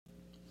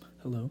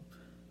Hello,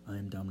 I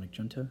am Dominic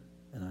Junta,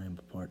 and I am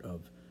a part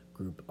of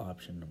group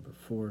option number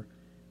 4,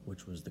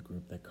 which was the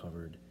group that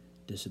covered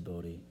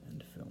disability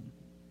and film.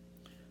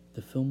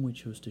 The film we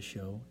chose to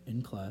show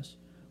in class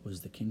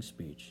was The King's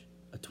Speech,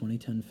 a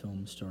 2010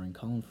 film starring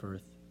Colin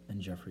Firth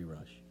and Geoffrey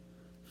Rush.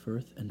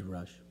 Firth and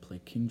Rush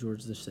play King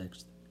George VI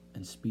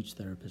and speech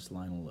therapist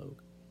Lionel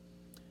Logue.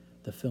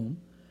 The film,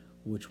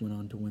 which went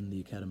on to win the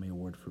Academy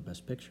Award for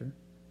Best Picture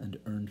and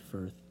earned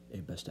Firth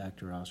a Best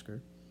Actor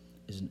Oscar,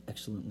 is an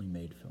excellently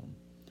made film.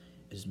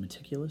 It is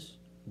meticulous,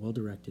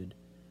 well-directed,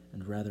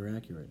 and rather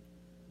accurate,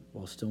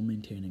 while still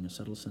maintaining a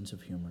subtle sense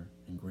of humor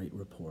and great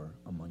rapport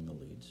among the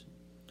leads.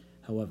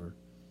 However,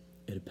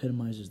 it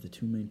epitomizes the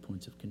two main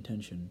points of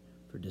contention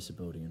for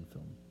disability in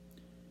film: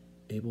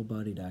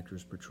 able-bodied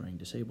actors portraying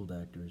disabled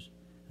actors,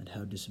 and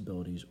how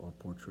disabilities are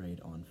portrayed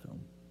on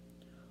film.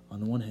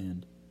 On the one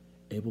hand,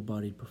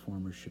 able-bodied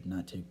performers should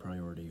not take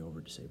priority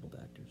over disabled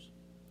actors.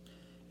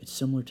 It's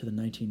similar to the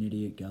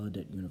 1988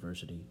 Gallaudet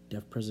University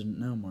Deaf President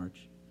Now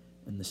March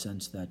in the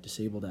sense that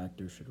disabled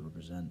actors should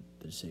represent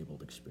the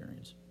disabled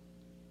experience.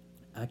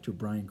 Actor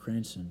Bryan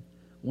Cranston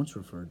once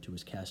referred to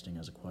his casting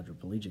as a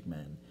quadriplegic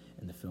man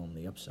in the film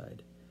The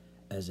Upside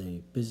as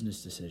a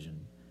business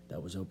decision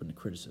that was open to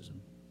criticism,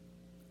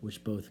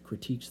 which both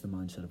critiques the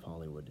mindset of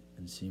Hollywood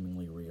and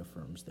seemingly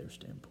reaffirms their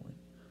standpoint.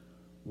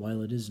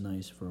 While it is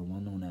nice for a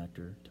well-known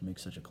actor to make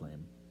such a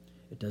claim,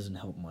 it doesn't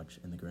help much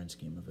in the grand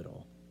scheme of it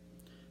all.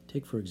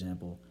 Take, for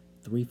example,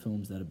 3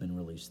 films that have been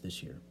released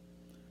this year: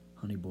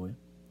 Honey Boy,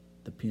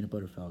 The Peanut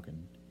Butter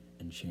Falcon,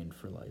 and Chained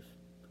for Life.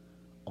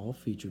 All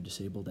feature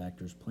disabled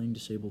actors playing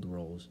disabled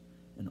roles,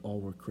 and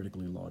all were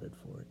critically lauded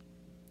for it.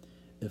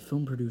 If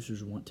film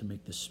producers want to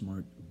make the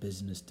smart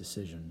business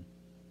decision,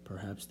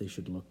 perhaps they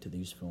should look to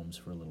these films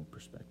for a little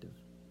perspective.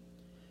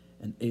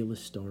 An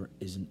A-list star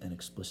isn't an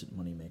explicit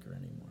moneymaker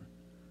anymore.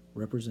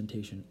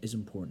 Representation is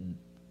important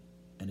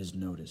and is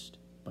noticed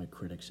by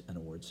critics and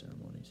award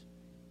ceremonies.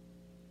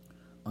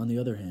 On the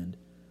other hand,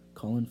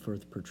 Colin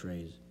Firth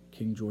portrays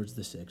King George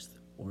VI,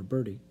 or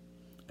Bertie,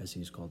 as he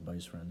is called by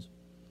his friends,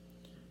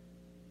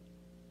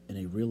 in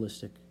a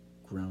realistic,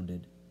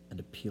 grounded, and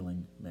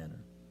appealing manner.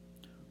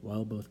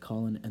 While both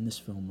Colin and this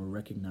film were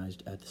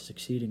recognized at the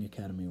succeeding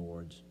Academy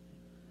Awards,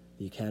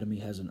 the Academy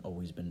hasn't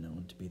always been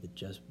known to be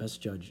the best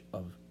judge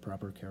of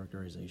proper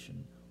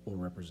characterization or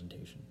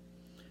representation.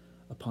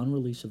 Upon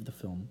release of the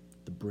film,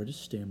 the British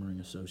Stammering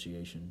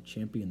Association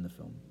championed the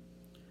film,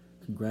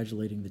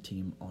 congratulating the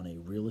team on a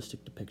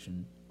realistic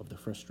depiction of the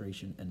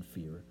frustration and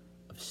fear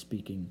of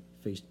speaking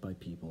faced by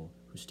people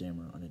who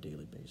stammer on a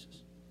daily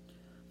basis.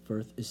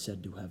 Firth is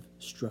said to have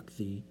struck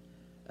thee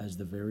as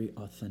the very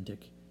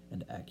authentic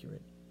and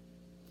accurate,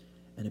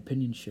 an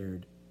opinion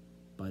shared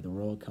by the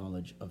Royal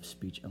College of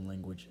Speech and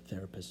Language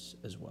Therapists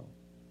as well.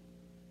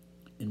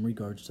 In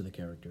regards to the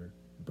character,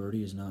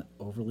 Bertie is not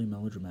overly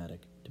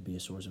melodramatic to be a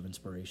source of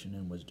inspiration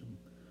and wisdom,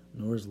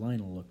 nor is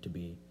Lionel looked to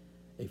be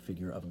a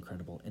figure of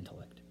incredible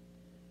intellect.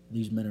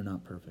 These men are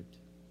not perfect,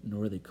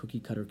 nor are they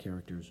cookie-cutter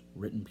characters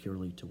written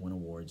purely to win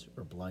awards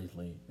or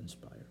blithely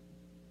inspire.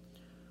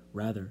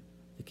 Rather,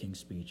 The King's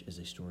Speech is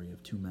a story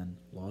of 2 men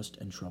lost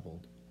and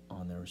troubled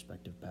on their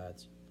respective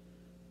paths.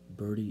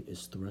 Bertie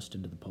is thrust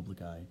into the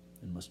public eye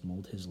and must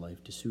mold his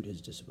life to suit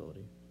his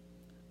disability,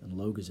 and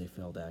Logue is a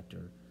failed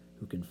actor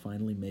who can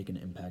finally make an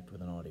impact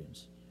with an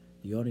audience,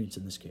 the audience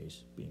in this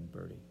case being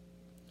Bertie.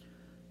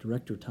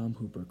 Director Tom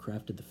Hooper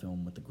crafted the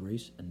film with the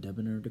grace and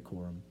debonair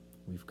decorum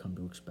we've come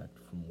to expect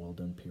from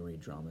well-done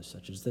period dramas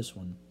such as this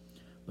one,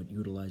 but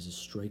utilizes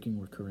striking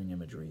recurring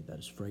imagery that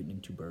is frightening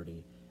to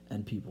Bertie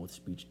and people with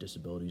speech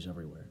disabilities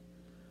everywhere,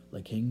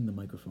 like hanging the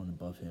microphone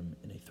above him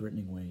in a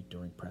threatening way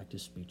during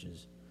practice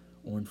speeches,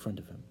 or in front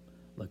of him,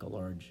 like a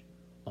large,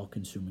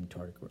 all-consuming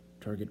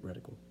target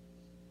reticle.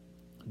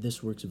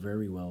 This works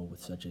very well with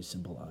such a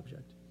simple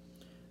object.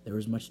 There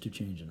is much to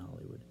change in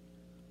Hollywood.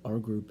 Our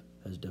group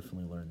has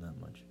definitely learned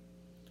that much.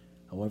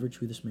 However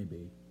true this may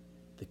be,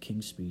 The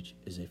King's Speech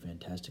is a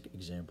fantastic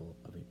example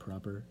of a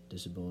proper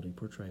disability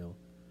portrayal,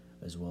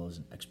 as well as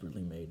an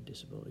expertly made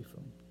disability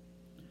film.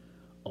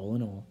 All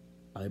in all,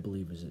 I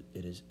believe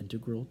it is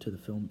integral to the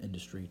film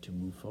industry to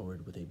move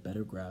forward with a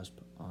better grasp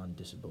on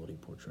disability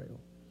portrayal.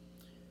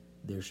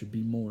 There should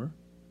be more,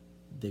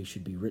 they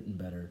should be written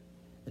better,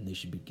 and they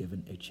should be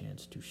given a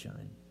chance to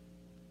shine.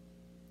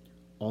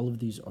 All of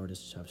these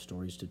artists have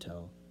stories to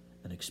tell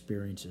and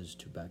experiences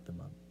to back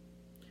them up.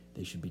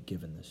 They should be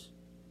given this.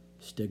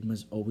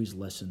 Stigmas always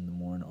lessen the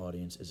more an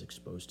audience is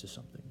exposed to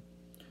something.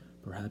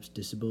 Perhaps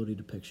disability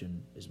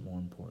depiction is more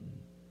important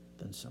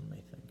than some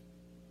may think.